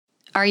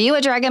Are you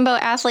a dragon boat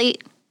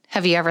athlete?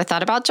 Have you ever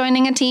thought about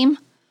joining a team?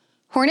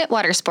 Hornet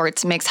Water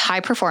Sports makes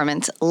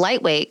high-performance,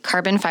 lightweight,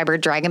 carbon fiber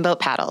dragon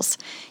boat paddles.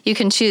 You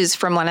can choose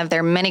from one of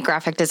their many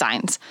graphic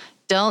designs.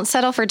 Don't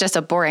settle for just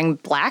a boring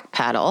black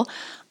paddle.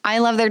 I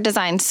love their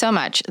design so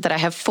much that I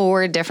have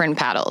 4 different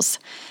paddles.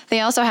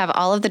 They also have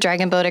all of the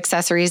dragon boat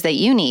accessories that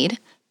you need: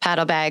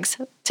 paddle bags,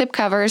 tip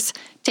covers,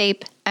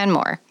 tape, and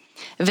more.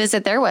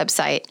 Visit their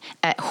website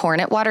at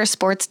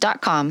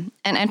hornetwatersports.com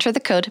and enter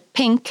the code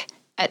PINK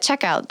at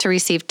checkout to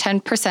receive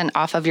 10%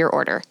 off of your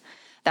order.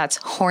 That's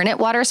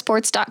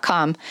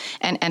hornetwatersports.com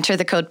and enter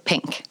the code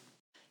PINK.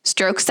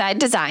 Strokeside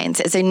Designs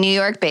is a New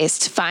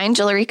York-based fine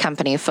jewelry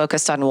company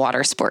focused on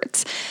water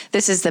sports.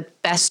 This is the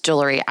best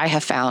jewelry I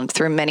have found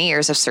through many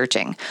years of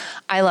searching.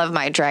 I love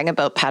my Dragon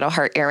Boat paddle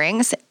heart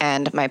earrings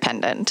and my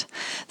pendant.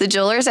 The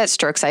jewelers at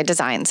Strokeside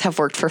Designs have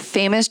worked for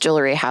famous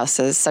jewelry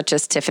houses such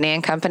as Tiffany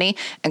 & Company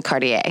and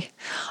Cartier.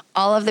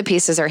 All of the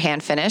pieces are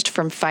hand-finished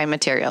from fine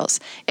materials.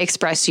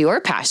 Express your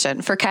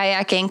passion for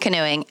kayaking,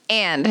 canoeing,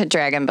 and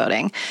dragon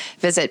boating.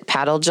 Visit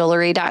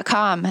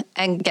paddlejewelry.com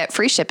and get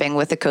free shipping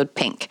with the code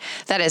PINK.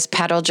 That is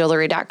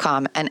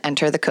paddlejewelry.com and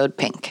enter the code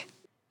PINK.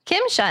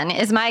 Kim Shunn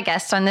is my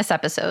guest on this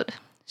episode.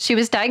 She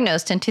was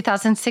diagnosed in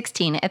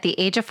 2016 at the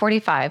age of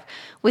 45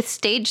 with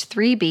stage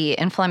 3B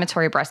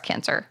inflammatory breast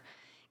cancer.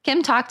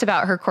 Kim talked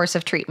about her course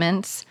of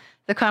treatments,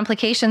 the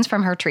complications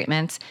from her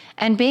treatments,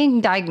 and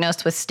being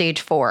diagnosed with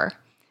stage 4.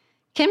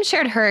 Kim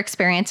shared her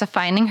experience of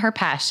finding her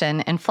passion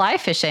in fly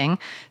fishing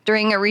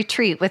during a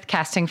retreat with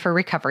Casting for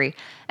Recovery,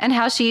 and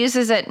how she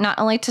uses it not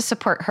only to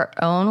support her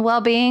own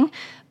well-being,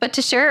 but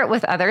to share it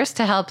with others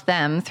to help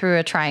them through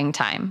a trying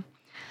time.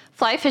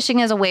 Fly fishing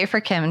is a way for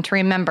Kim to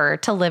remember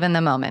to live in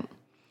the moment.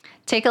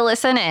 Take a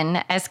listen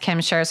in as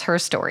Kim shares her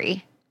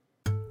story.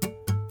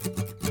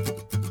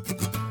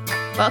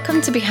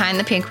 Welcome to Behind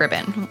the Pink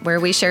Ribbon,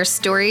 where we share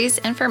stories,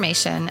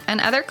 information,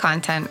 and other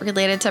content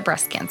related to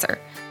breast cancer.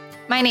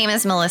 My name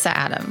is Melissa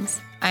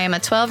Adams. I am a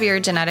 12-year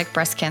genetic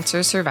breast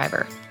cancer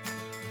survivor.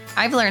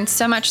 I've learned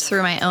so much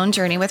through my own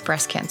journey with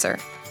breast cancer.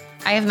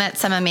 I have met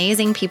some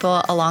amazing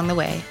people along the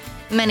way,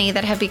 many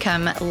that have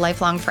become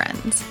lifelong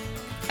friends.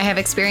 I have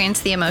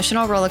experienced the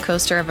emotional roller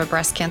coaster of a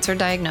breast cancer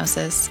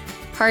diagnosis,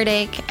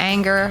 heartache,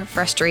 anger,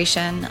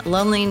 frustration,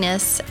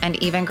 loneliness,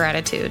 and even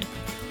gratitude.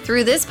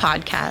 Through this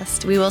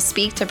podcast, we will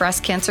speak to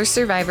breast cancer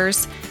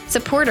survivors,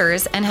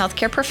 supporters, and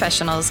healthcare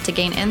professionals to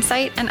gain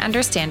insight and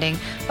understanding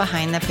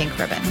behind the pink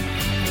ribbon.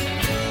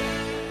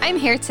 I'm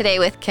here today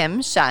with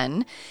Kim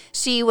Shunn.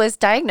 She was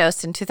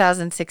diagnosed in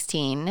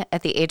 2016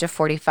 at the age of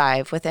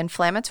 45 with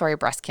inflammatory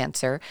breast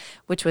cancer,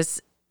 which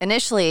was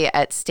initially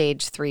at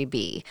stage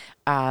 3B.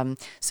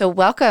 So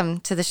welcome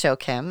to the show,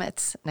 Kim.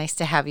 It's nice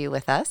to have you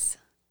with us.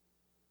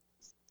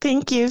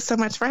 Thank you so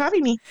much for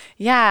having me.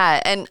 Yeah,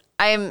 and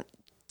I'm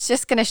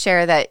just going to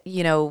share that,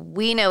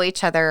 we know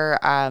each other.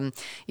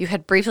 You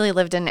had briefly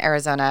lived in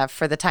Arizona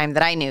for the time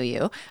that I knew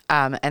you,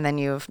 and then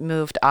you've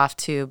moved off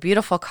to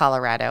beautiful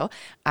Colorado.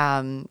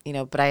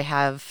 But I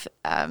have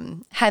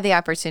had the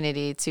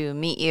opportunity to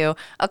meet you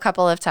a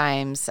couple of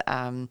times,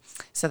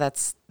 so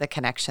that's the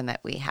connection that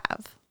we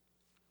have.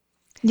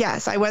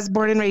 Yes, I was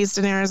born and raised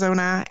in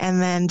Arizona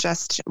and then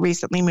just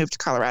recently moved to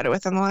Colorado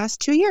within the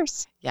last 2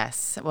 years.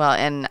 Yes. Well,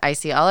 and I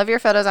see all of your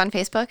photos on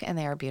Facebook and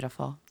they are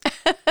beautiful.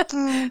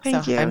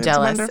 Thank you. I'm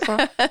jealous. It's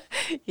wonderful.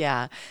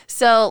 Yeah.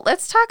 So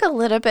let's talk a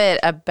little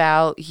bit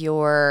about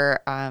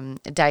your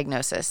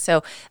diagnosis.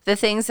 So the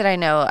things that I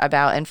know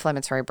about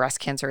inflammatory breast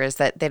cancer is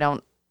that they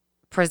don't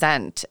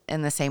present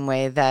in the same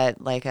way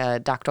that like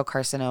a ductal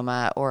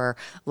carcinoma or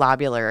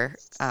lobular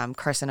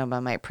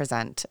carcinoma might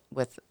present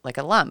with like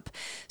a lump.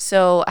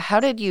 So how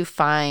did you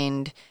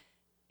find,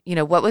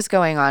 what was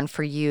going on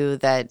for you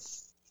that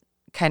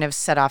kind of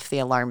set off the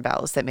alarm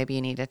bells that maybe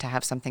you needed to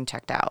have something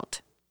checked out?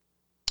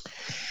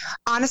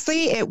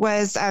 Honestly, it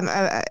was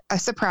a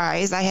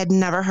surprise. I had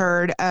never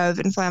heard of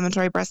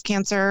inflammatory breast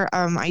cancer.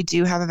 I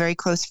do have a very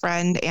close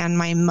friend and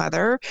my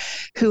mother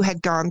who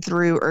had gone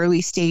through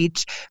early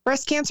stage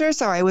breast cancer.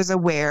 So I was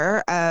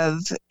aware of,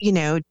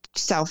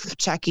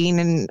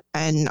 self-checking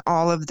and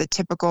all of the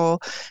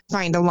typical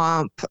find a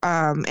lump,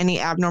 any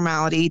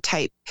abnormality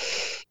type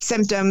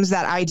symptoms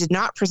that I did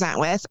not present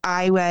with.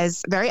 I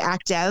was very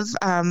active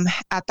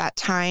at that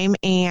time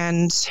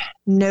and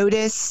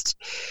noticed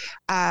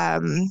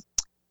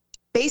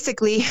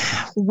basically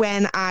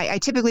when I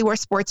typically wear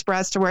sports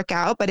bras to work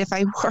out, but if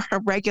I wore a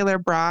regular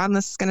bra, and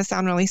this is going to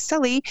sound really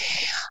silly,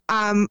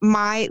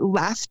 my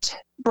left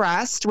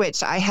breast,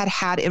 which I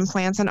had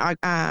implants and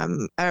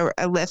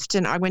a lift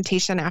and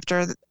augmentation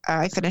after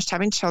I finished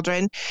having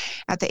children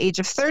at the age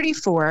of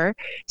 34.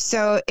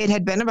 So it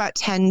had been about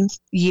 10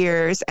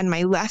 years and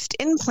my left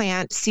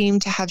implant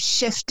seemed to have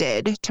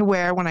shifted to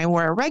where when I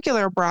wore a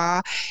regular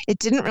bra, it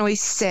didn't really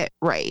sit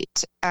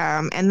right.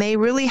 And they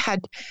really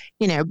had,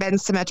 been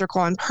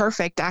symmetrical and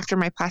perfect after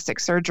my plastic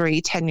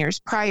surgery 10 years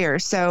prior.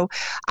 So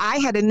I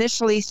had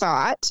initially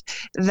thought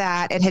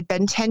that it had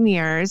been 10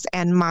 years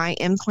and my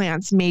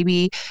implants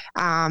maybe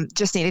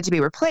just needed to be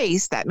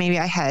replaced, that maybe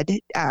I had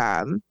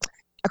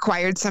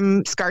acquired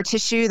some scar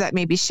tissue that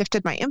maybe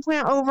shifted my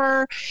implant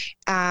over.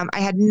 I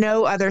had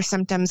no other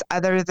symptoms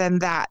other than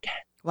that.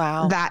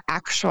 Wow. That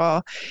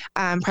actual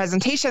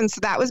presentation. So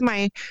that was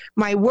my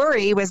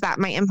worry, was that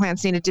my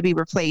implants needed to be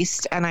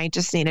replaced, and I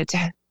just needed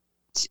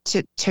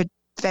to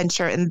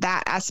venture in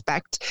that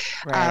aspect.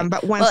 Right.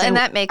 But once and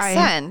that makes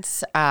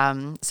sense.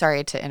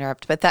 Sorry to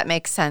interrupt, but that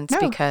makes sense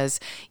because,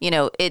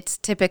 it's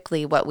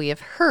typically what we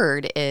have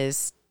heard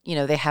is,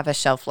 they have a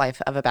shelf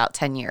life of about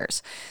 10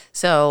 years.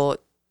 So,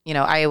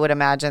 I would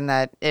imagine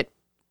that it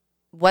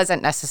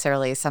wasn't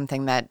necessarily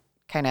something that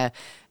kind of,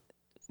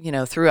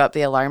 threw up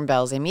the alarm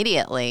bells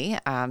immediately.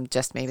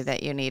 Just maybe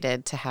that you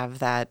needed to have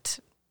that,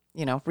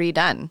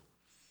 redone.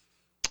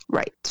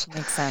 Right.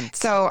 Makes sense.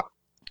 So,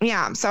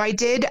 yeah. So I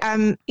did,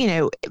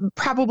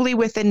 probably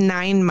within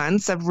 9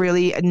 months of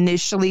really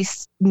initially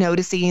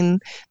noticing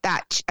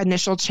that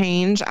initial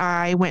change,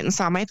 I went and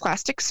saw my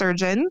plastic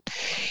surgeon,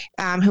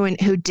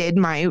 who did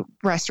my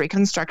breast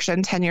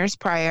reconstruction 10 years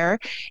prior,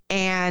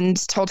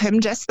 and told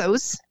him just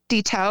those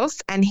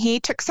details. And he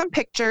took some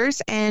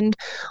pictures. And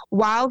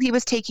while he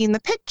was taking the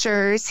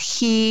pictures,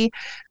 he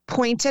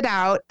pointed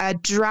out a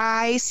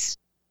dry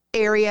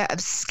area of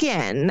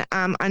skin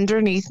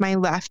underneath my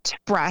left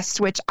breast,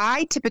 which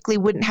I typically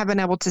wouldn't have been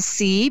able to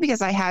see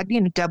because I had,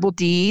 double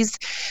D's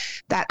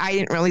that I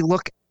didn't really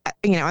look,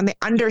 on the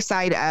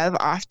underside of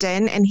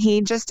often. And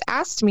he just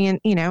asked me, and,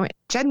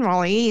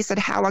 generally, he said,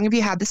 "How long have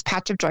you had this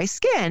patch of dry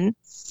skin?"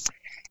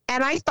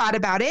 And I thought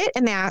about it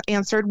and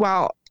answered,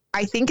 "Well,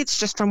 I think it's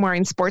just from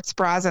wearing sports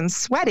bras and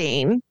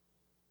sweating."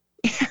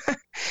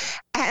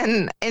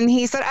 And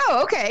he said,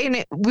 "Oh, okay."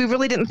 And we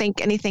really didn't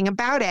think anything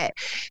about it.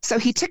 So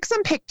he took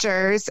some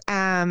pictures.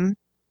 And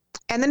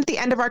then at the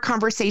end of our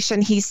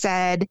conversation, he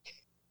said,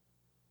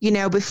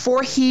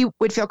 before he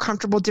would feel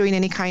comfortable doing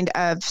any kind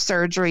of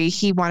surgery,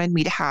 he wanted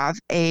me to have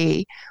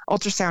a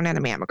ultrasound and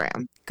a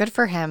mammogram. Good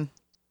for him.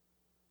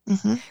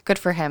 Mm-hmm. Good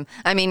for him.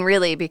 I mean,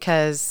 really,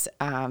 because,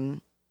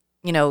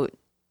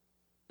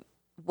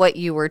 what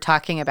you were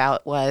talking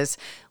about was,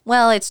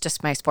 well, it's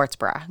just my sports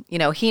bra.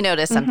 He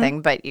noticed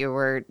something, but you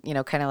were,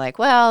 kind of like,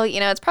 well,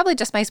 it's probably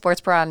just my sports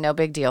bra, no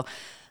big deal.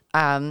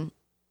 But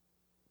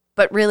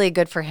really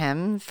good for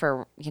him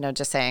for,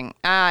 just saying,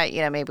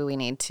 maybe we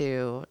need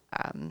to,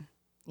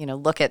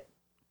 look at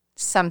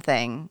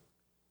something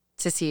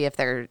to see if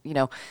they're,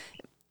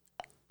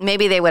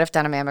 maybe they would have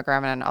done a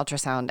mammogram and an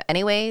ultrasound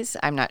anyways.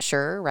 I'm not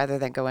sure, rather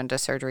than go into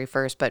surgery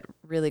first, but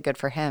really good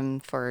for him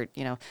for,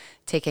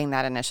 taking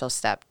that initial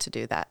step to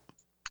do that.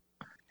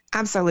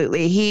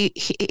 Absolutely.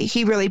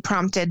 He really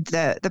prompted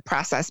the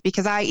process,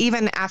 because I,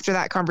 even after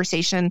that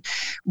conversation,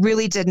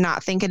 really did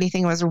not think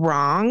anything was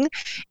wrong,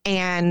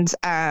 and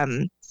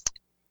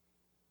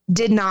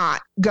did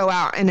not go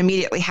out and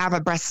immediately have a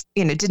breast,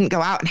 didn't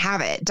go out and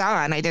have it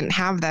done. I didn't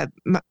have the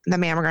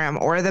mammogram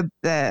or the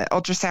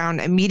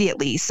ultrasound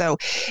immediately. So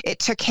it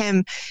took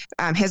him,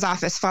 his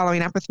office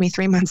following up with me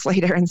 3 months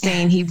later and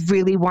saying he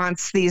really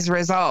wants these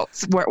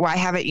results. Why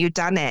haven't you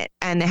done it?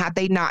 And had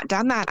they not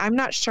done that, I'm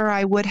not sure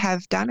I would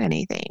have done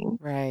anything.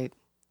 Right.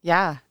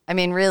 Yeah. I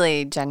mean,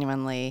 really,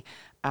 genuinely,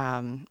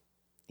 I'm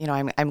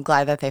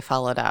glad that they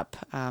followed up,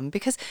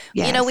 because,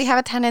 yes. We have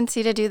a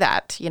tendency to do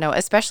that,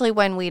 especially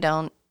when we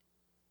don't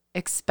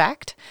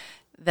expect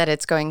that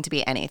it's going to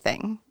be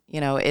anything.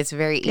 It's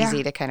very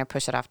easy to kind of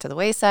push it off to the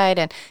wayside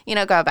and,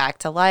 go back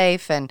to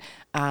life. And,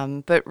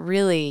 but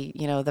really,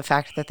 the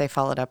fact that they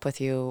followed up with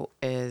you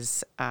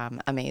is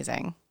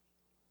amazing.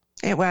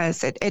 It was,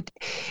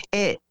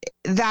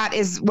 that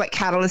is what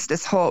catalyzed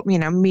this whole,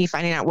 me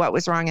finding out what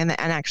was wrong and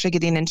actually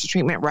getting into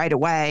treatment right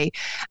away.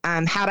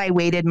 Had I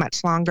waited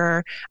much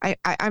longer,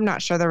 I'm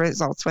not sure the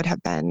results would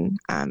have been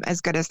as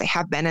good as they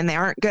have been, and they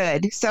aren't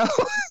good. So,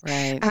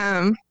 right.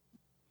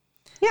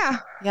 Yeah.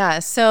 Yeah.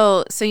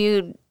 So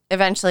you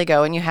eventually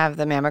go and you have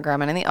the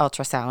mammogram and the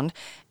ultrasound.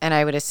 And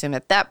I would assume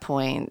at that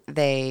point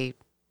they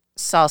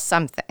saw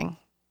something.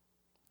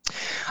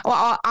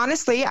 Well,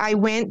 honestly, I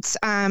went,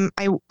 I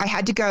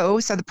had to go.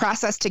 So the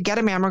process to get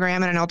a mammogram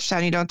and an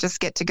ultrasound, you don't just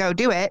get to go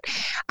do it.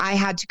 I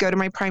had to go to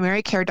my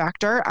primary care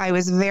doctor. I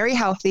was very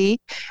healthy,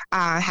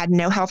 had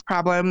no health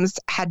problems,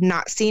 had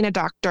not seen a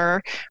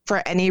doctor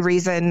for any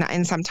reason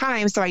in some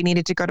time. So I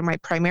needed to go to my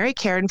primary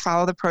care and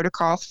follow the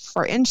protocol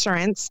for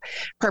insurance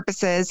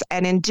purposes.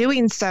 And in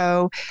doing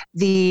so,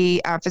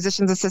 the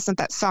physician's assistant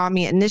that saw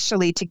me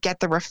initially to get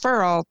the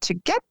referral to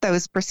get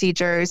those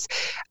procedures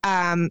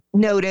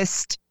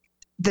noticed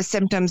the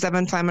symptoms of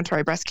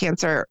inflammatory breast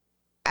cancer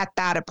at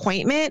that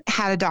appointment,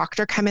 had a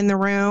doctor come in the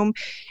room,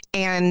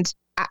 and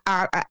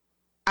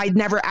I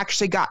never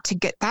actually got to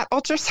get that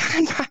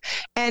ultrasound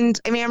and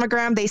a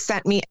mammogram. They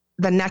sent me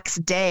the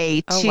next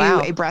day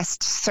to a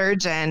breast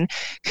surgeon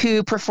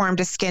who performed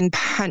a skin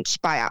punch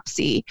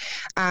biopsy.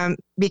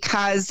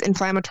 Because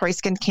inflammatory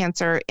skin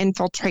cancer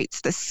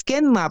infiltrates the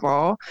skin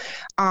level,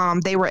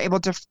 they were able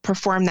to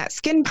perform that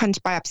skin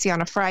punch biopsy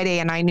on a Friday,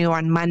 and I knew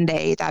on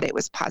Monday that it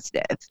was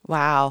positive.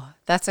 Wow,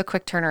 that's a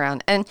quick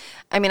turnaround. And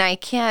I mean, I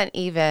can't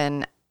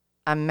even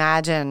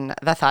imagine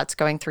the thoughts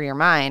going through your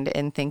mind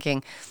and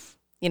thinking,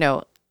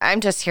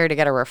 I'm just here to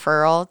get a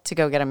referral to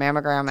go get a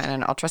mammogram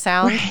and an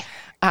ultrasound.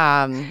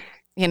 Right.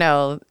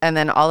 And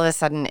then all of a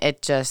sudden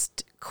it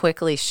just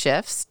quickly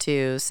shifts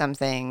to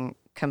something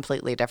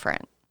completely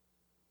different.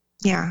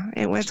 Yeah,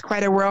 it was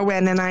quite a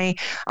whirlwind. And I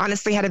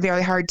honestly had a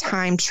very hard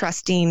time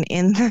trusting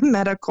in the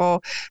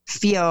medical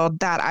field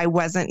that I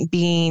wasn't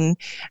being,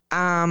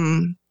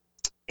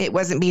 it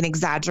wasn't being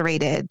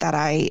exaggerated, that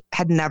I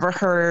had never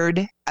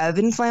heard of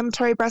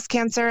inflammatory breast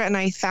cancer. And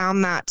I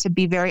found that to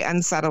be very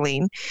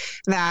unsettling,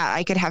 that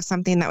I could have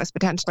something that was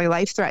potentially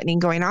life-threatening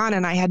going on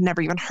and I had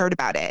never even heard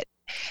about it.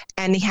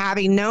 And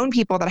having known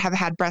people that have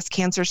had breast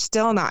cancer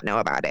still not know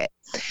about it.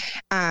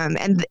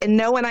 And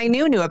no one I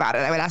knew about it.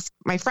 I would ask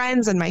my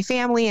friends and my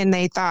family, and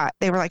they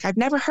were like, I've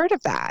never heard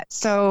of that.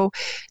 So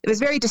it was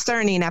very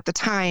discerning at the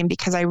time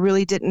because I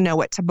really didn't know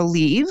what to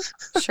believe.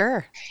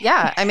 Sure.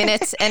 Yeah. I mean,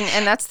 it's,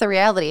 and that's the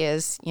reality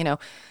is,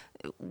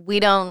 we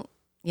don't,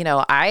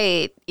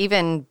 I,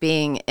 even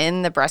being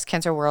in the breast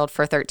cancer world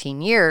for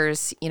 13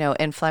 years,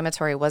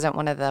 inflammatory wasn't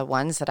one of the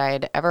ones that I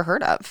had ever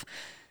heard of.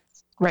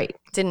 Right.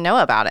 Didn't know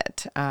about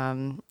it.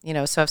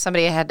 So if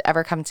somebody had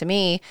ever come to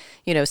me,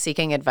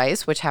 seeking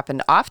advice, which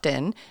happened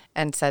often,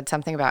 and said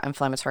something about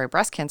inflammatory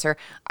breast cancer,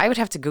 I would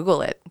have to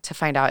Google it to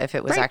find out if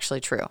it was actually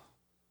true.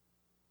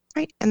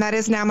 Right. And that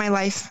is now my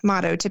life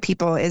motto to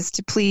people, is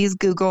to please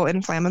Google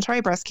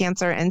inflammatory breast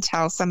cancer and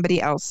tell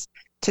somebody else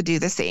to do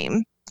the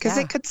same, because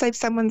it could save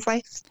someone's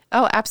life.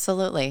 Oh,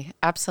 absolutely.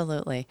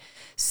 Absolutely.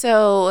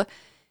 So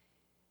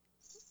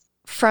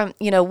from,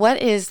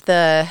 what is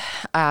the,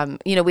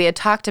 we had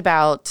talked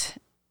about,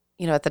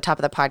 at the top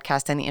of the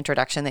podcast and the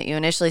introduction that you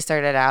initially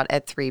started out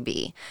at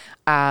 3B,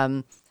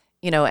 and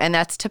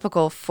that's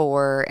typical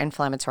for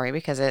inflammatory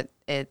because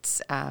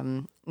it's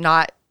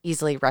not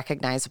easily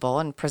recognizable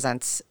and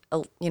presents,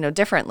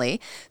 differently.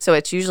 So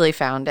it's usually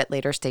found at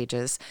later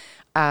stages.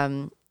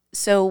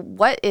 So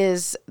what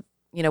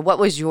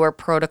was your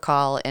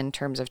protocol in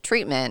terms of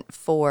treatment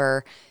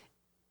for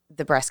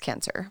the breast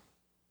cancer?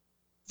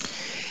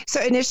 So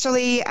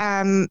initially,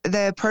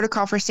 the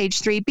protocol for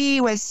stage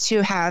 3B was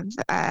to have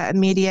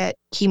immediate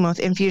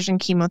infusion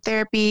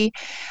chemotherapy,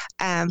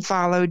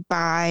 followed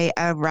by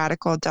a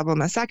radical double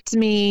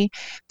mastectomy,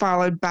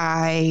 followed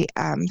by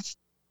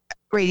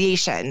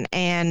radiation.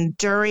 And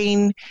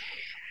during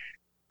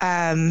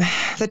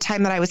the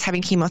time that I was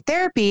having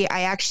chemotherapy,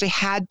 I actually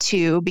had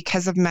to,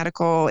 because of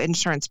medical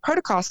insurance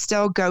protocol,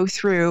 still go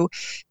through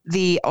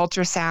the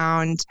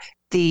ultrasound,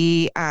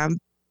 the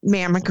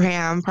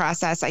mammogram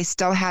process. I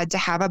still had to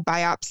have a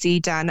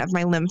biopsy done of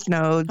my lymph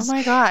nodes. Oh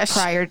my gosh. This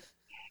sorry.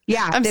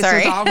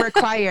 was all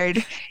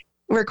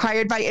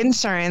required by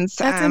insurance.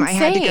 That's insane. I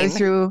had to go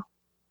through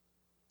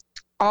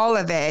all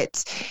of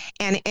it.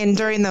 And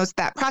during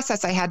that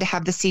process, I had to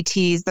have the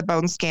CTs, the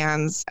bone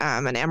scans,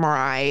 an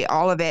MRI,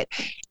 all of it.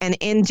 And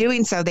in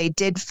doing so, they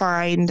did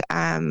find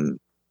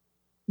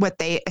what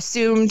they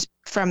assumed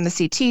from the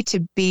CT to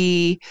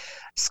be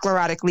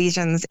sclerotic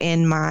lesions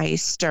in my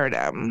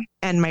sternum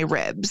and my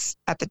ribs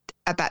at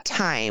that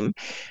time,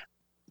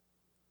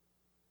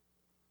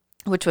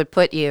 which would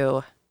put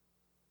you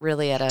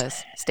really at a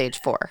stage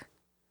 4.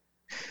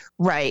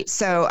 Right.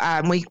 So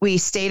we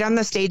stayed on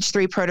the stage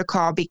 3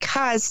 protocol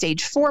because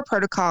stage 4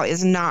 protocol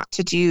is not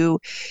to do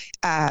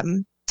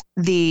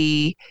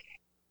the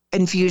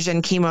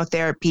infusion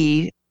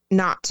chemotherapy,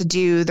 not to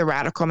do the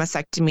radical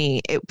mastectomy.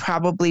 It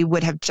probably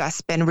would have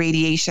just been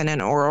radiation and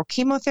oral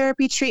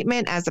chemotherapy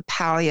treatment as a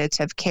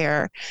palliative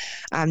care,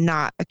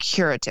 not a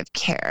curative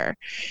care.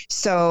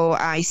 So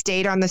I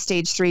stayed on the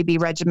stage 3B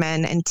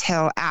regimen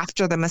until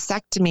after the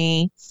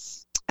mastectomy,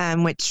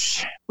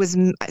 which was,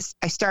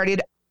 I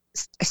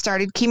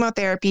started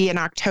chemotherapy in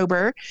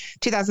October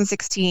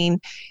 2016,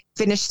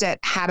 finished it,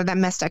 had a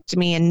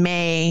mastectomy in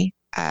May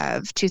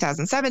of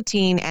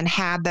 2017, and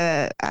had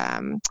a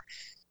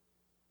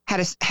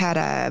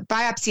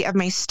biopsy of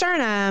my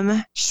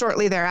sternum.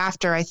 Shortly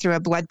thereafter, I threw a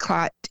blood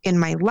clot in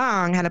my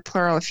lung, had a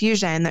pleural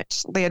effusion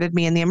that landed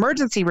me in the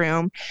emergency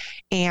room,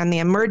 and the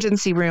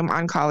emergency room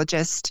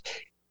oncologist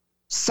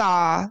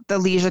saw the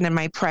lesion in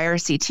my prior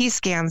CT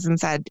scans and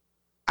said,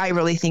 I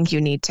really think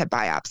you need to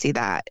biopsy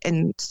that.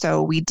 And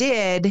so we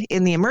did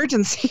in the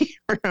emergency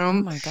room. Oh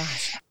my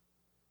gosh.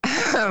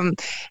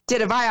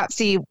 Did a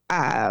biopsy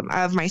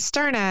of my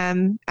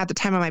sternum at the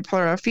time of my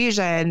pleural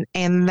effusion,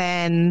 and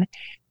then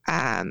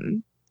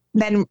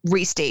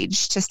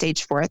restaged to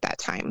stage 4 at that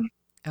time.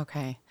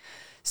 Okay.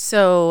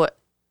 So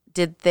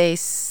did they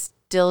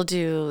still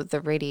do the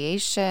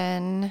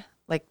radiation?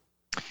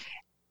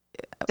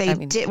 They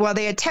did. Well,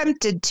 they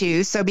attempted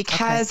to. So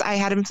because I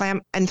had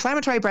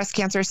inflammatory breast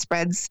cancer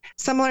spreads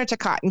similar to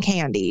cotton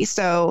candy.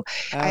 So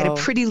I had a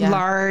pretty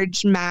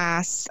large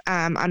mass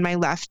on my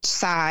left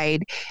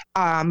side.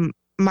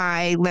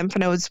 My lymph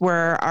nodes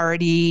were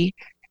already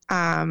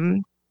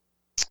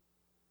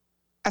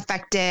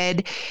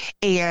affected.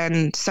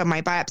 And so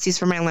my biopsies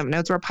for my lymph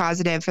nodes were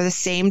positive for the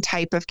same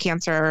type of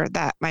cancer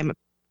that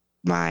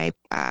my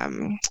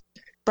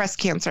breast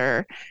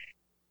cancer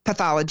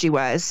pathology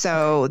was.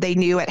 So they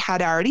knew it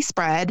had already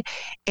spread.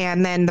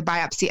 And then the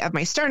biopsy of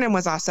my sternum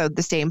was also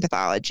the same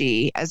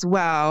pathology as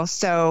well.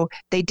 So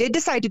they did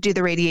decide to do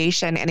the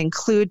radiation and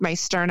include my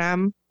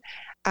sternum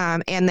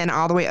and then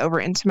all the way over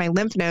into my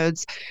lymph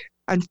nodes.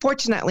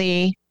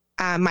 Unfortunately,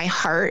 my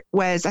heart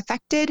was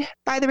affected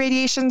by the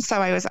radiation, so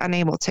I was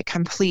unable to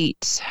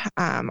complete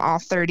all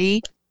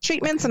 30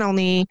 treatments and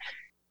only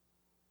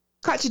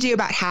got to do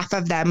about half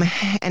of them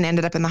and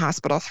ended up in the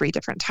hospital 3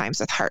 different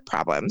times with heart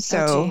problems.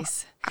 So,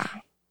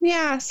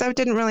 so it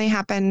didn't really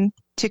happen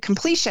to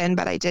completion,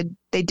 but they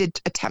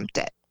did attempt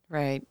it.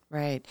 Right.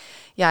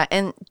 Yeah.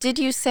 And did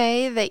you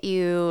say that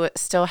you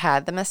still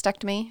had the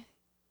mastectomy?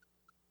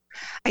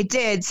 I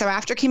did. So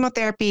after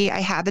chemotherapy, I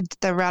had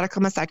the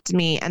radical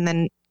mastectomy, and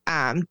then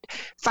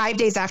 5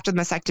 days after the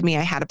mastectomy,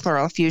 I had a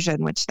pleural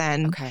effusion, which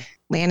then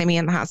landed me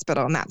in the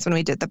hospital. And that's when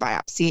we did the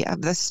biopsy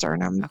of the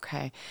sternum.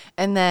 Okay.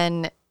 And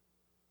then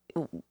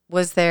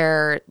was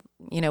there,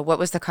 what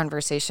was the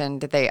conversation?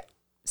 Did they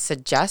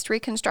suggest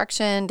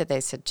reconstruction? Did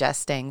they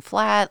suggest staying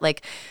flat?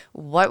 Like,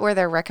 what were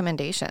their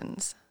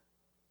recommendations?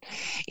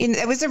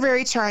 It was a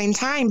very trying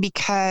time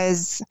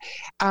because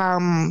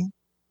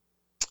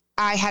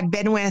I had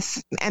been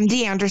with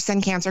MD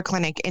Anderson Cancer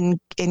Clinic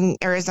in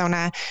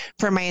Arizona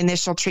for my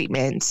initial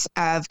treatment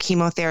of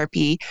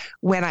chemotherapy.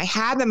 When I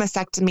had the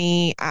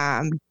mastectomy,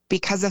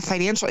 because of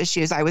financial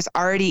issues, I was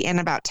already in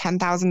about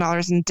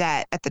 $10,000 in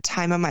debt at the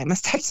time of my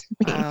mastectomy.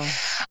 Wow.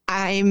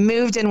 I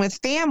moved in with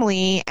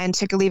family and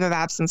took a leave of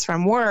absence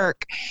from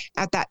work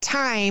at that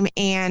time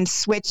and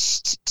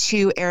switched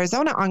to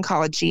Arizona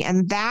Oncology.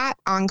 And that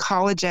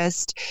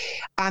oncologist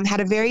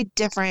had a very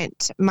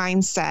different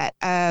mindset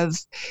of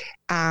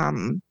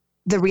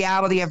the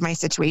reality of my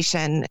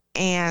situation.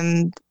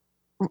 And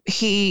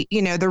he,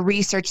 the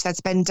research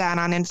that's been done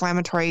on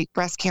inflammatory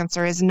breast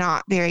cancer is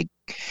not very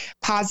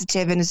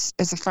positive and as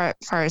far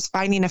as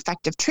finding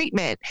effective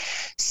treatment.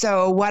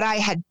 So what I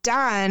had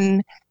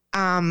done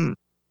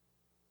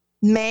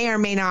may or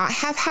may not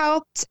have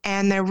helped,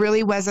 and there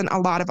really wasn't a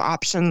lot of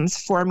options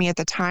for me at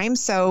the time.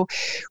 So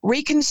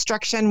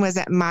reconstruction was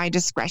at my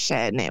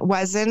discretion. It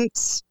wasn't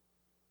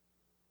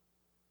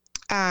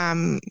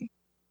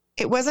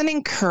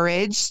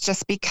encouraged,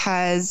 just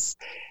because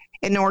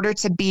in order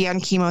to be on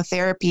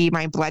chemotherapy,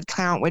 my blood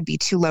count would be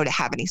too low to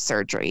have any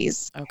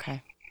surgeries.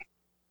 Okay.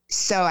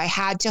 So I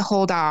had to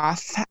hold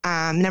off.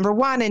 Number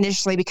one,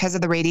 initially because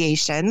of the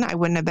radiation, I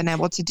wouldn't have been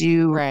able to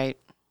do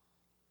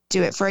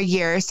it for a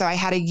year. So I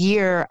had a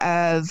year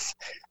of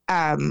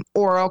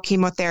oral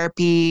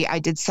chemotherapy. I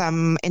did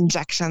some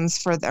infusions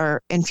for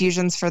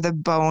the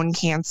bone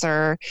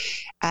cancer,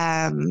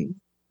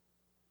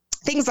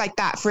 things like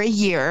that for a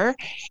year,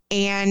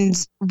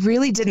 and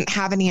really didn't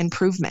have any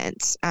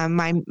improvement.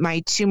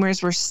 My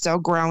tumors were still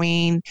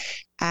growing.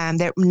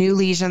 That new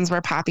lesions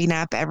were popping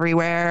up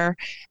everywhere.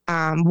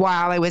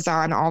 While I was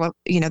on all of,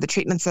 the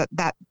treatments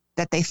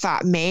that they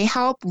thought may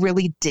help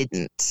really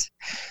didn't.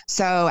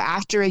 So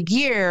after a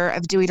year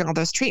of doing all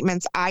those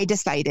treatments, I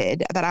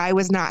decided that I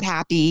was not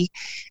happy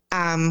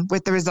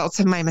with the results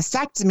of my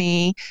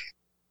mastectomy.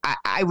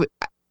 I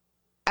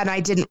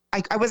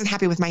wasn't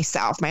happy with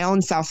myself, my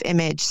own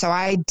self-image. So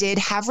I did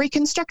have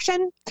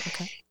reconstruction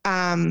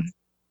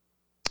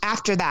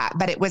after that,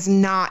 but it was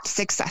not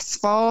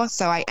successful.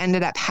 So I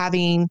ended up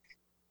having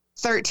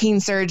 13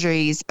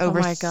 surgeries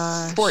over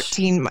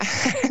 14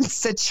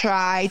 months to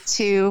try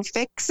to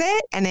fix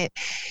it. And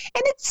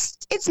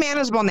it's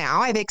manageable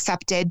now. I've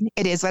accepted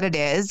it is what it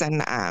is.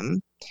 And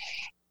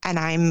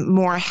I'm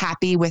more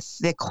happy with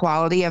the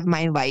quality of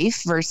my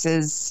life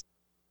versus,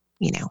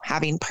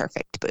 having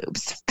perfect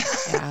boobs.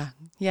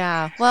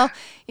 Yeah. Well,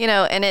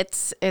 and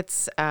it's,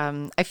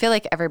 I feel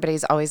like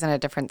everybody's always in a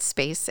different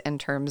space in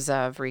terms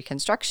of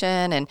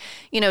reconstruction and,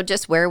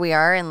 just where we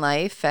are in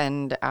life.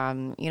 And,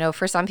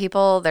 for some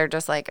people, they're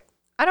just like,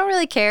 I don't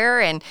really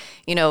care. And,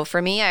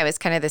 for me, I was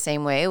kind of the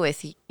same way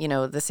with,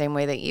 the same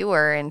way that you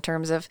were in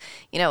terms of,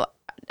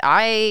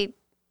 I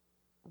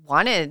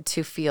wanted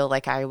to feel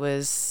like I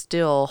was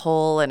still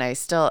whole and I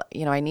still,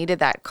 I needed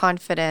that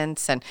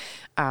confidence and,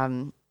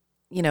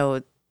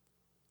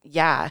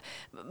 yeah,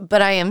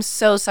 but I am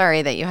so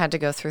sorry that you had to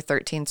go through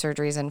 13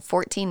 surgeries in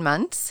 14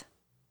 months.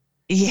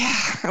 Yeah,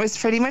 it was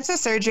pretty much a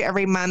surgery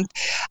every month.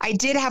 I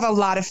did have a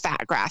lot of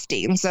fat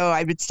grafting. So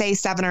I would say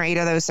 7 or 8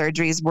 of those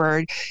surgeries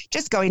were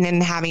just going in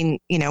and having,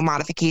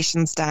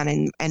 modifications done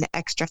and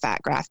extra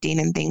fat grafting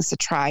and things to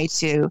try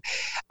to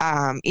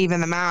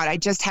even them out. I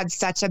just had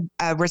such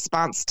a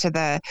response to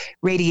the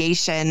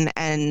radiation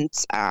and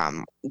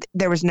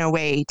there was no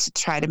way to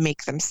try to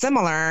make them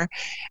similar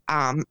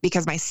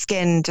because my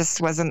skin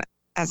just wasn't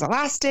as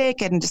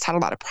elastic and just had a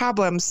lot of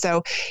problems.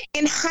 So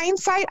in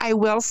hindsight, I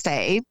will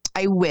say,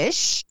 I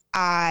wish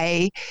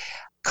I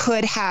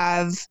could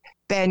have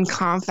been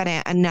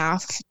confident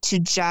enough to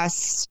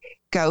just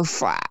go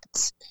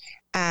flat.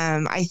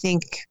 I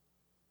think,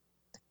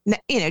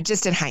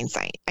 just in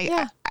hindsight,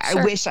 I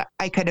wish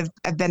I could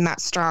have been that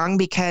strong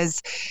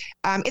because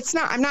I'm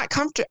not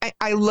comfortable.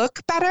 I look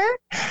better.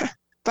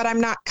 but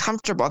I'm not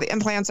comfortable. The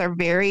implants are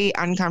very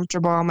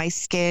uncomfortable. My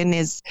skin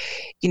is,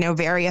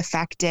 very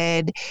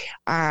affected.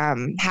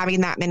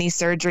 Having that many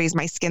surgeries,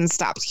 my skin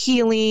stopped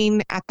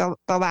healing at the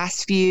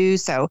last few.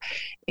 So,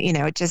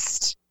 it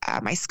just,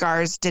 my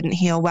scars didn't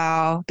heal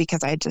well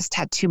because I just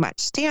had too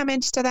much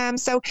damage to them.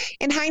 So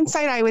in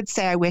hindsight, I would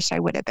say I wish I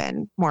would have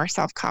been more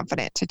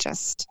self-confident to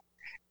just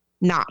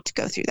not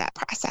go through that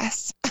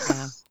process.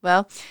 Yeah.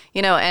 Well,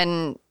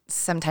 and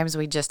sometimes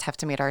we just have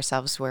to meet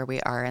ourselves where we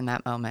are in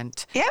that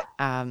moment. Yep.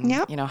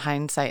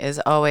 Hindsight is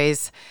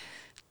always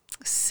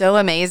so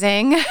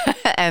amazing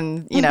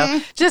and,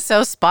 just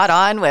so spot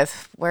on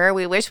with where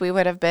we wish we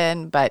would have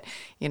been. But,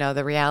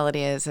 the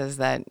reality is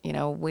that,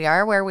 we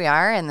are where we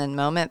are in the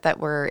moment that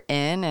we're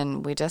in,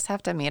 and we just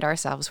have to meet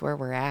ourselves where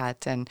we're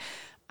at. And,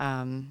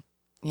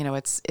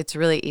 it's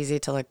really easy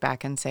to look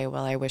back and say,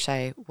 well, I wish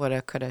I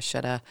woulda, coulda,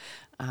 shoulda,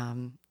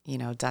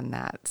 done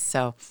that.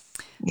 So,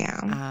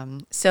 yeah.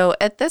 So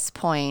at this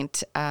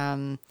point,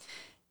 now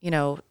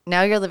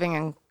you're living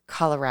in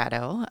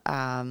Colorado.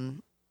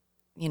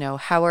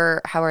 How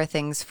are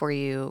things for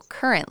you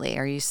currently?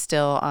 Are you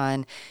still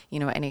on,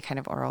 any kind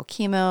of oral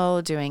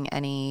chemo, doing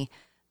any,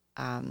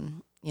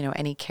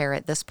 any care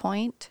at this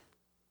point?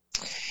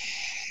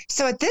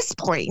 So at this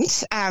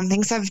point,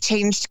 things have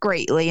changed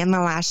greatly in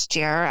the last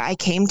year. I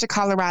came to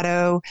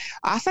Colorado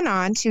off and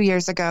on 2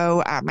 years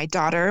ago. My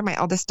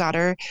eldest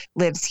daughter,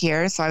 lives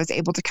here, so I was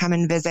able to come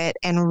and visit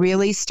and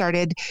really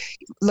started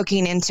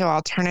looking into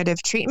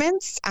alternative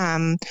treatments.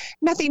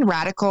 Nothing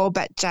radical,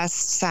 but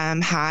just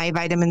some high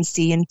vitamin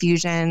C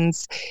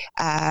infusions,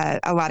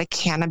 a lot of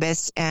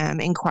cannabis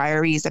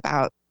inquiries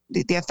about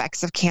the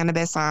effects of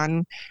cannabis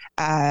on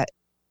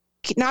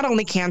not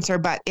only cancer,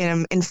 but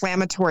in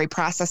inflammatory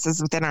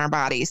processes within our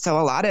body. So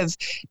a lot of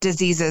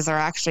diseases are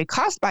actually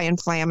caused by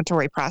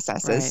inflammatory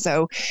processes.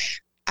 Right.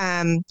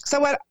 So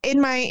what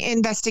in my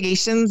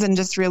investigations and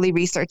just really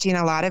researching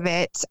a lot of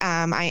it,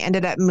 I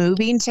ended up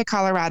moving to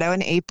Colorado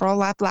in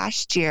April of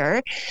last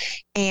year.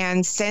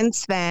 And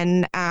since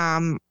then,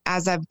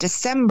 as of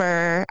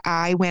December,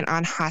 I went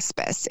on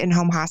hospice,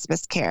 in-home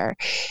hospice care.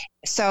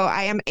 So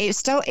I am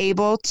still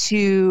able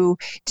to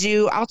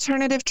do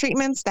alternative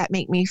treatments that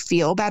make me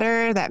feel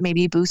better, that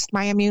maybe boost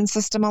my immune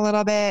system a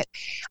little bit,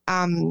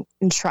 and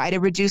try to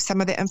reduce some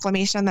of the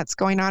inflammation that's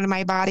going on in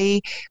my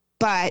body.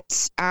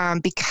 But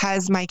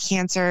because my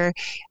cancer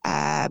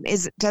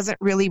isn't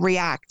really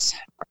reacting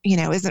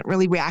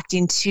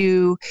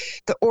to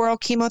the oral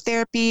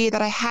chemotherapy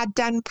that I had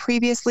done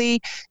previously,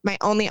 my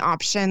only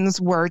options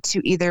were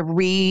to either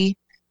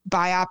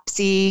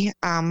biopsy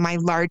my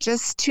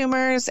largest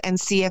tumors and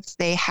see if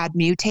they had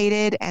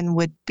mutated and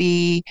would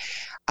be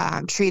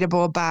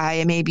treatable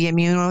by maybe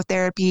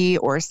immunotherapy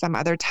or some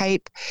other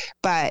type.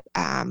 But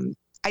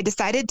I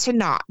decided to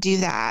not do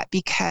that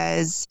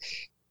because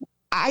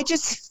I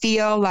just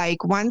feel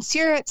like once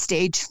you're at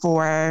stage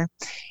 4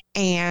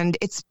 and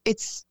it's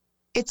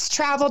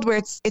traveled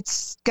where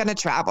it's going to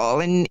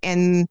travel and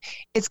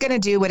it's going to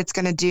do what it's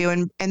going to do.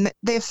 And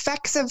the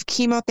effects of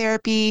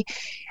chemotherapy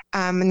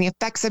and the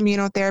effects of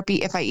immunotherapy,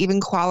 if I even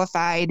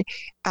qualified,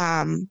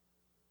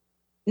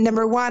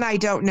 number one, I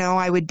don't know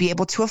I would be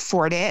able to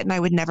afford it, and I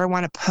would never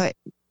want to put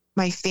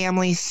my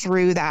family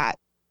through that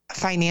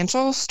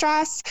financial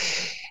stress.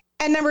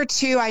 And number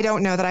two, I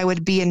don't know that I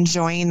would be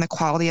enjoying the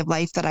quality of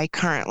life that I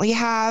currently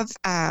have.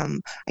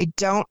 I'm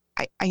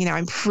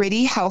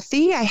pretty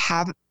healthy. I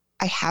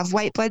have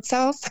white blood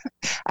cells.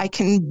 I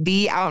can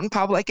be out in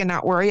public and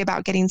not worry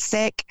about getting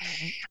sick.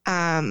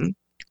 I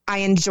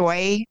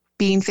enjoy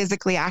being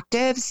physically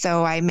active,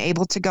 so I'm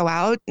able to go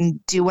out and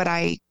do what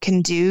I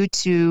can do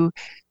to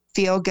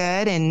feel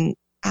good and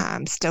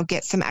still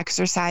get some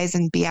exercise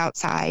and be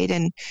outside.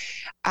 And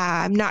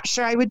I'm not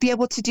sure I would be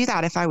able to do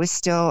that if I was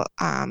still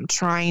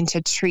trying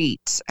to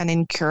treat an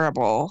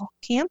incurable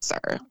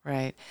cancer.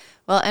 Right.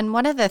 Well, and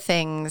one of the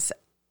things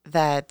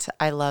that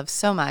I love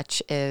so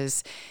much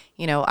is,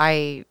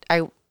 I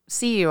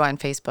see you on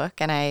Facebook,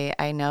 and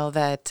I know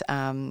that,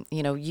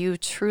 you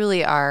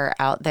truly are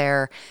out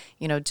there,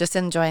 just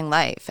enjoying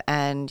life.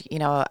 And,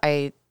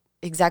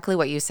 exactly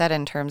what you said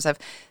in terms of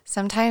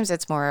sometimes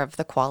it's more of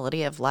the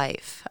quality of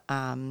life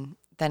than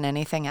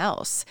anything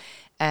else.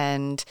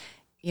 And,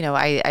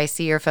 I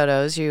see your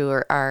photos.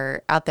 You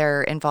are out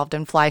there involved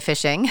in fly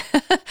fishing,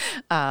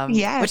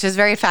 yes. which is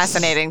very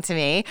fascinating to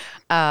me.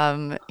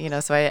 So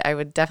I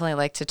would definitely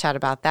like to chat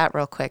about that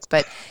real quick.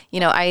 But,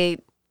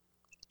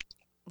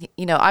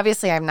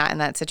 obviously I'm not in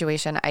that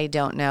situation. I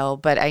don't know,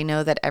 but I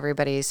know that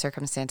everybody's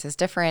circumstance is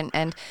different.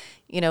 And,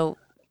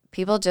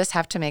 people just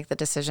have to make the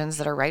decisions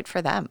that are right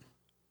for them.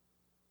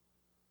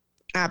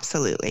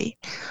 Absolutely.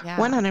 Yeah.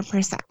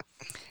 100%.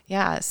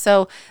 Yeah.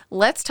 So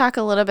let's talk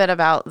a little bit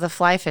about the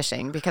fly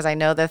fishing, because I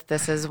know that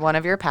this is one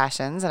of your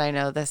passions, and I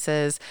know this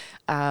is,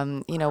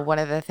 one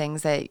of the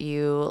things that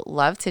you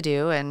love to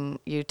do. And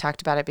you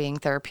talked about it being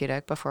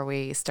therapeutic before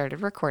we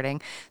started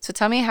recording. So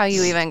tell me how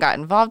you even got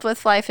involved with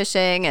fly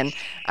fishing and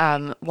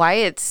why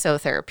it's so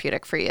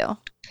therapeutic for you.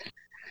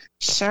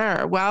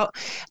 Sure. Well,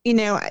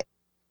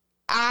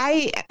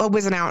 I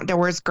was an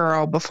outdoors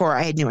girl before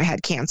I knew I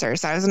had cancer.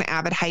 So I was an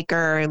avid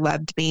hiker. I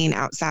loved being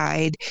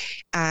outside,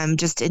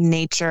 just in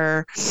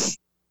nature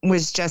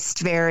was just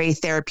very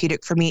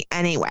therapeutic for me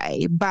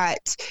anyway.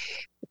 But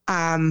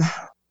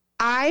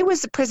I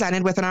was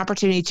presented with an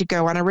opportunity to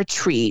go on a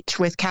retreat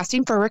with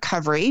Casting for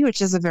Recovery,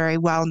 which is a very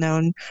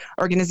well-known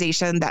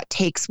organization that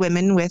takes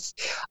women with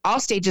all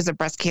stages of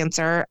breast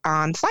cancer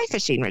on fly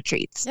fishing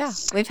retreats. Yeah,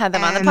 we've had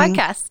them on the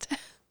podcast.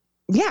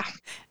 Yeah.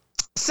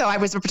 So I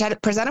was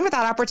presented with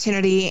that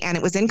opportunity, and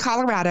it was in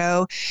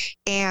Colorado.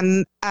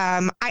 And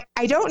I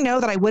don't know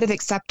that I would have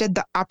accepted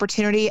the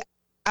opportunity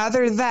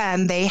other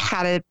than they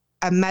had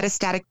a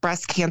metastatic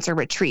breast cancer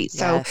retreat.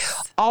 So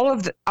all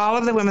of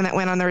the women that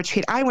went on the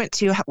retreat I went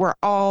to were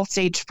all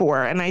stage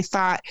 4. And I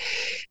thought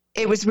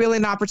it was really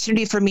an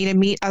opportunity for me to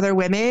meet other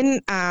women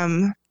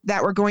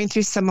that were going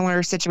through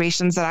similar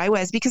situations that I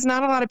was, because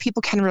not a lot of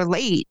people can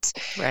relate.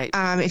 Right.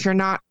 If you're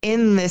not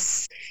in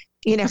this,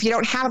 if you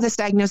don't have this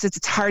diagnosis,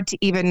 it's hard to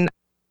even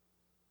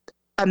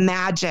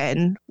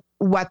imagine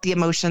what the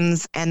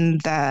emotions and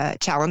the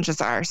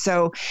challenges are.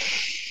 So,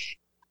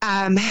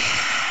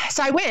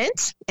 so I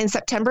went in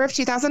September of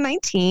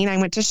 2019. I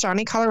went to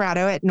Shawnee,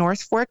 Colorado at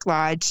North Fork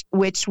Lodge,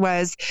 which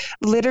was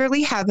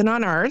literally heaven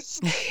on earth.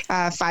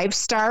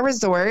 5-star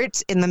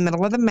resort in the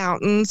middle of the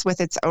mountains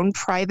with its own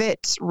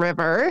private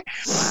river.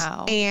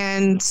 Wow.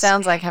 And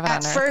sounds like heaven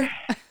on earth.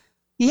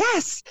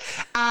 Yes.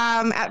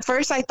 At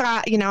first I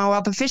thought,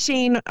 well, the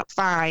fishing,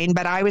 fine,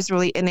 but I was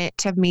really in it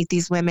to meet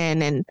these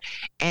women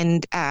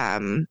and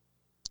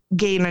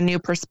gain a new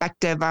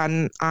perspective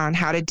on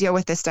how to deal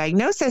with this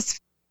diagnosis.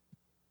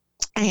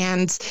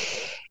 And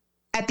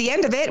at the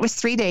end of it was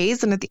 3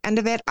 days. And at the end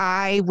of it,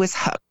 I was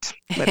hooked,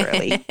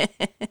 literally.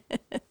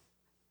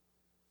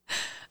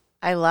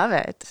 I love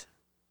it.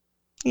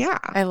 Yeah.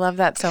 I love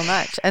that so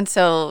much. And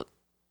so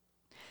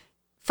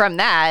from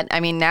that, I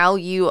mean, now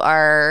you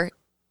are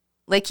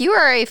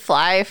a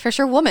fly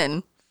fisher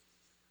woman.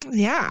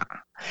 Yeah.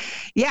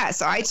 Yeah.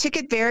 So I took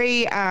it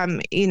very,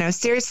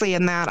 seriously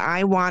in that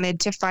I wanted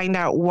to find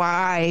out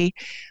why,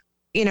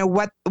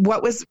 what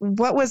was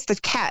the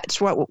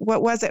catch? What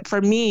was it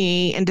for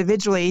me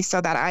individually so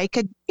that I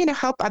could,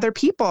 help other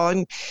people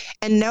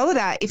and know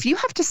that if you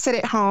have to sit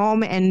at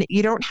home and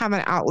you don't have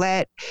an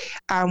outlet,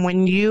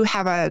 when you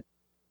have a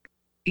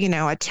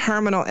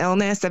terminal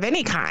illness of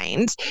any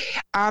kind,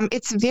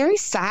 it's very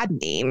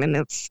saddening and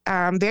it's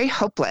very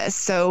hopeless.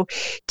 So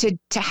to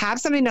have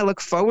something to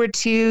look forward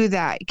to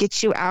that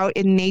gets you out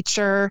in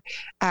nature,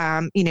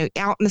 out in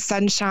the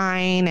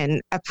sunshine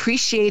and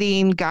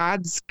appreciating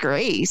God's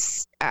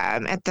grace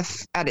at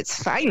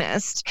its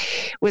finest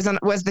was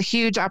the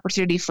huge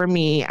opportunity for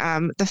me.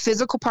 The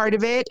physical part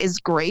of it is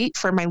great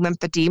for my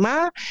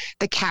lymphedema.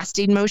 The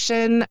casting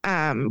motion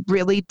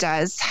really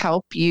does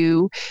help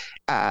you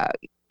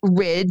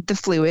rid the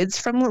fluids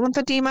from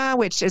lymphedema,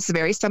 which is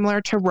very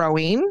similar to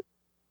rowing.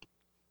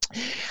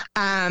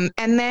 And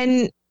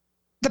then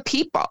the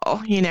people,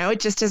 it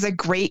just is a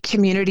great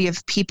community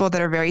of people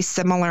that are very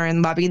similar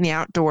in loving the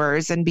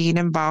outdoors and being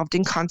involved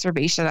in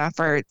conservation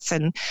efforts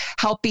and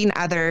helping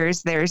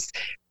others. There's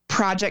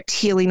Project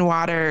Healing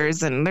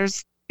Waters, and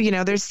there's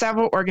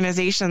several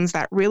organizations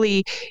that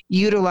really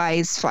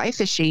utilize fly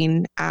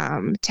fishing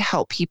to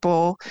help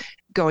people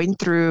going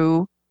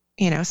through,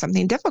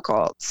 something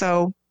difficult.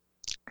 So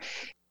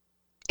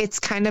it's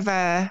kind of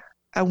a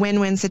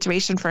win-win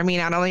situation for me.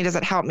 Not only does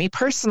it help me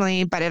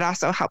personally, but it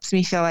also helps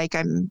me feel like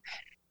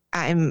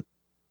I'm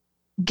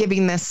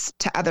giving this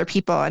to other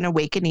people and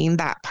awakening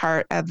that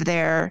part of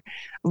their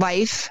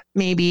life,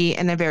 maybe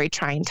in a very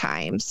trying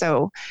time.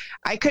 So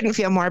I couldn't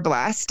feel more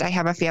blessed. I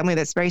have a family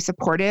that's very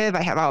supportive.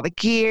 I have all the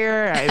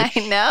gear. I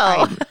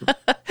know.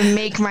 I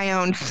make my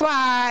own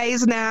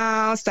flies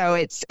now. So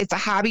it's a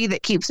hobby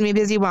that keeps me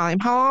busy while I'm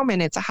home.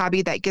 And it's a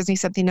hobby that gives me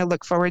something to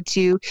look forward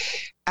to.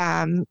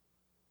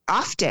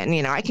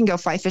 Often, I can go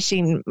fly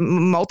fishing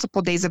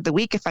multiple days of the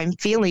week if I'm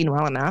feeling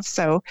well enough.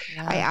 So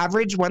yeah. I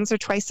average once or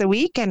twice a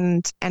week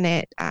and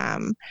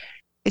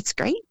it's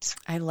great.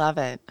 I love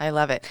it.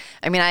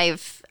 I mean, I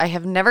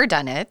have never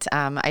done it.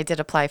 I did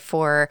apply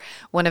for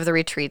one of the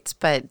retreats,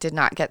 but did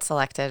not get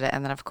selected.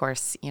 And then of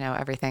course,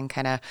 everything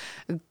kind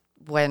of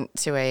went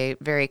to a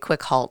very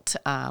quick halt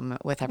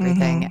with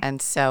everything. Mm-hmm.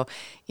 And so,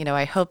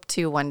 I hope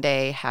to one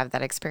day have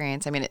that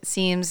experience. I mean, it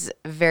seems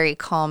very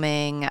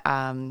calming.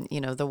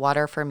 The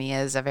water for me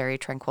is a very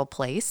tranquil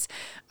place,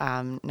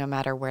 no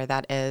matter where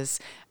that is.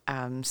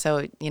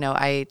 So,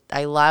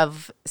 I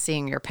love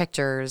seeing your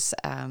pictures,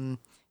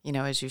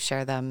 as you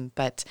share them,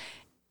 but,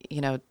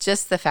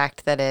 just the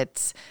fact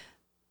that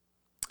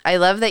I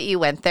love that you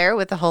went there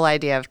with the whole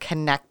idea of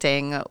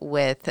connecting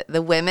with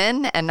the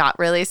women and not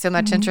really so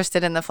much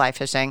interested in the fly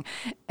fishing,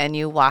 and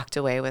you walked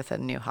away with a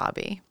new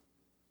hobby.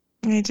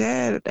 I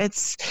did.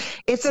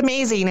 It's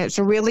amazing. It's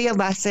really a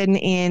lesson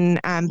in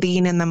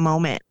being in the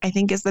moment, I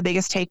think, is the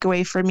biggest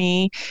takeaway for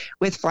me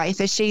with fly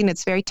fishing.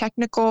 It's very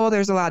technical.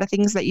 There's a lot of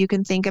things that you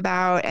can think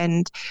about,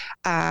 and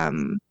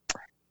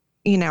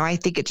I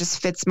think it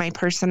just fits my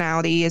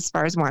personality as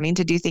far as wanting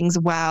to do things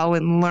well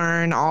and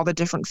learn all the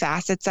different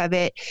facets of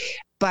it.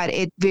 But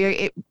it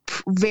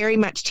very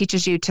much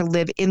teaches you to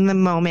live in the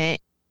moment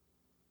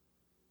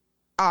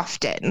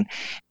often.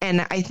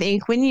 And I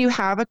think when you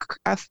have a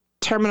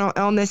terminal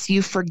illness,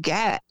 you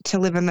forget to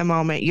live in the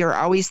moment. You're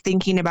always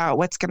thinking about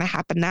what's going to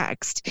happen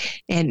next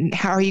and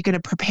how are you going to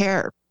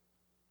prepare.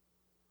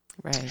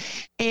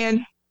 Right.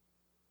 And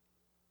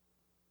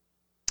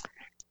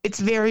it's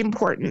very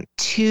important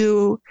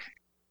to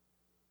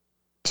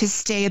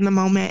stay in the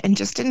moment and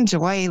just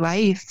enjoy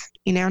life,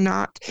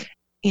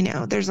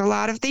 there's a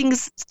lot of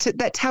things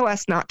that tell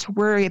us not to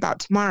worry about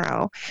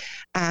tomorrow,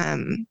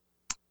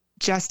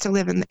 just to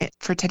live in it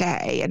for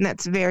today. And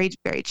that's very,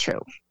 very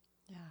true.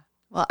 Yeah.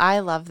 Well, I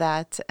love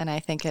that. And I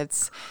think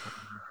it's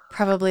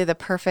probably the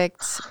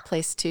perfect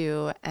place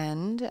to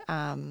end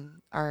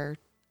our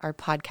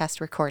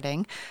podcast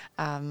recording.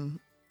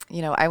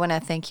 I want to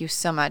thank you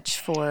so much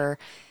for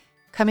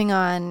coming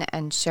on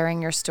and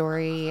sharing your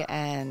story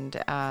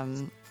and,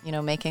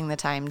 making the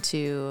time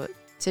to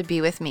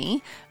be with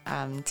me,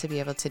 to be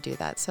able to do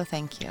that. So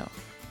thank you.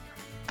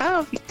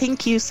 Oh,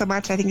 thank you so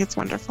much. I think it's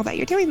wonderful that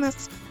you're doing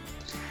this.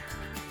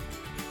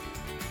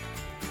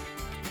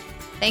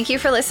 Thank you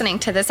for listening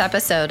to this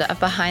episode of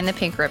Behind the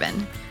Pink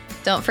Ribbon.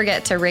 Don't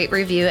forget to rate,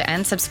 review,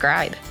 and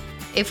subscribe.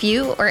 If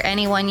you or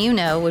anyone you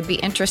know would be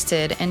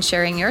interested in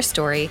sharing your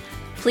story,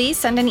 please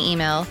send an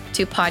email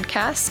to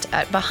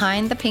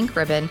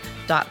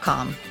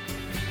podcast@behindthepink.ribbon.com.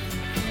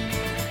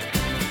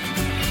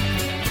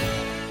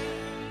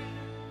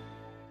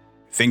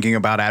 Thinking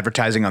about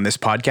advertising on this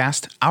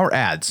podcast? Our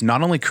ads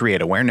not only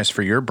create awareness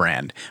for your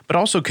brand, but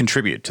also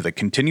contribute to the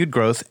continued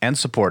growth and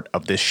support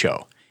of this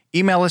show.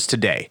 Email us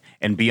today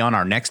and be on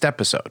our next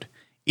episode.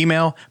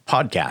 Email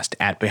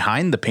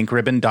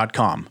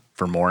podcast@behindthepink.ribbon.com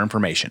for more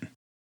information.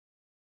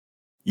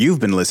 You've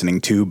been listening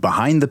to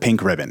Behind the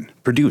Pink Ribbon,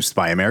 produced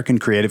by American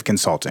Creative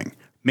Consulting,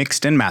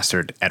 mixed and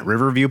mastered at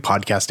Riverview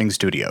Podcasting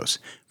Studios.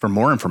 For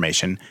more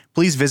information,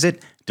 please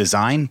visit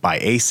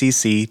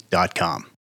designbyacc.com.